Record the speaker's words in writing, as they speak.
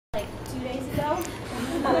ago.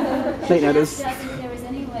 Late notice. If there was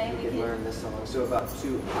any way we could learn this song. So about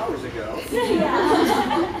 2 hours ago,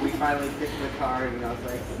 yeah. we finally picked the card, and I was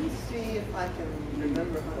like, let me see if I can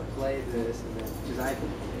remember how to play this. And then,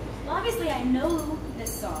 Well, obviously I know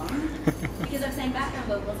this song because I've sang background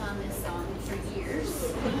vocals on this song for years.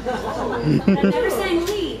 But I've never sang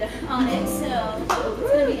lead on it, so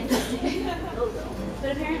it's going to be interesting.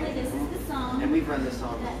 But apparently this is the song. and we've run this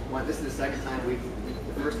song. This is the second time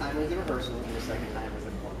the first time was the rehearsal, and the second time was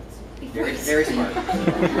the performance. Very smart.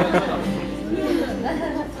 Hopefully,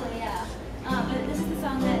 yeah. But this is the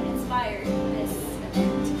song that inspired this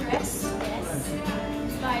event, correct? Yes.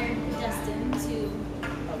 Inspired Justin to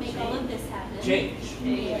make all of this happen. Change.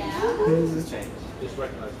 Yeah. This is change. Just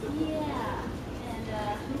recognize it. Yeah. And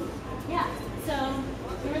yeah. So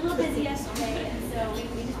we were a little busy yesterday, and so we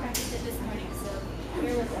just practiced it this morning. So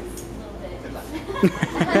bear with us a little bit. Good luck.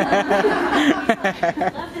 I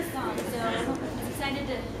love this song, so I'm excited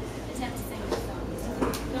to attempt to sing this song. So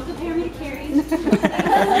don't compare me to Carrie. Just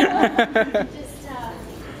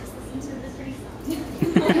listen to the pretty song.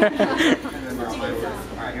 Remember all my words.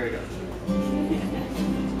 All right, here we go.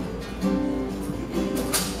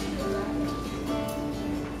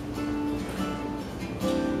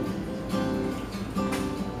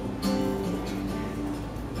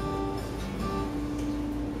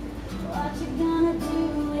 What you gonna do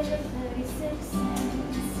with the 36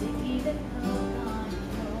 cents? Sticky the coke on your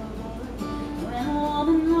floorboard. When a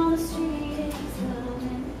woman on the street is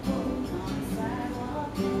holding cold on the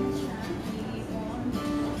sidewalk and trying to keep warm.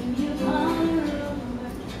 When you call her over,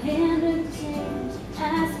 hand her change,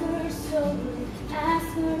 ask her soberly, ask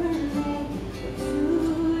her her name.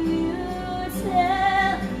 What do you tell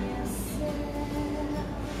yourself?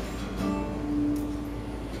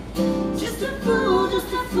 Just a fool to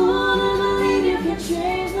believe you can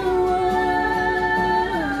change the world.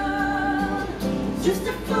 Just a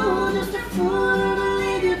fool to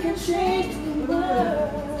believe you can change the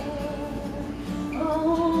world. Oh,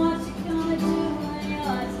 what you gonna do when you're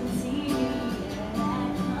watching TV?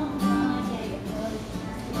 Come on, yeah, you know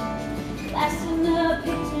it's flashing the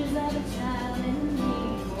pictures of a child in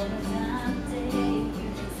need for the time of day. You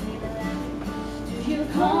can see the light. Do you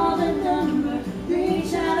call the number?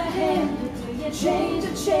 Reach out a hand. You change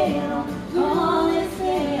the channel, call it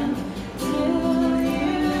them. Do you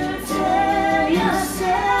tell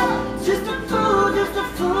yourself, just a fool to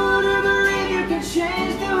believe you can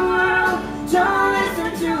change the world? Don't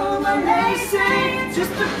listen to what they say.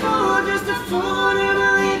 Just a fool to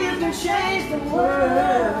believe you can change the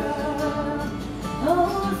world. Oh,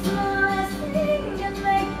 so let's think and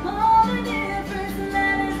make all the difference. And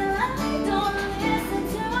that is a lie. Don't listen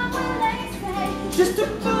to what they say. Just a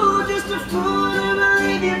fool to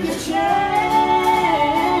believe you can change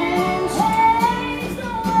the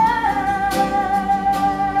world.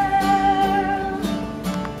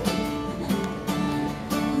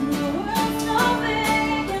 The world's so big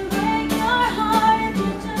it can break your heart if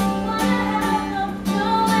you just wanna have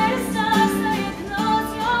nowhere to start, so you close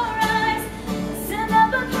your eyes and send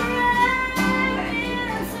up a prayer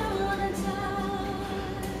into the dark.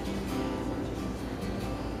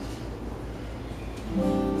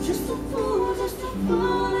 Just a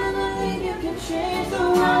fool and believe you can change the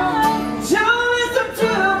world. Don't listen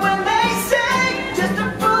to when they say. Just a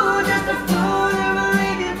fool and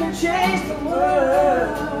believe you can change the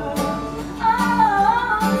world. Oh,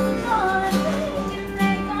 Lord, you can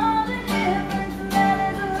make all the difference. That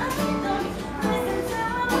is a lie. Don't listen to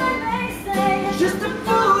what they say. Just a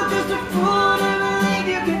fool.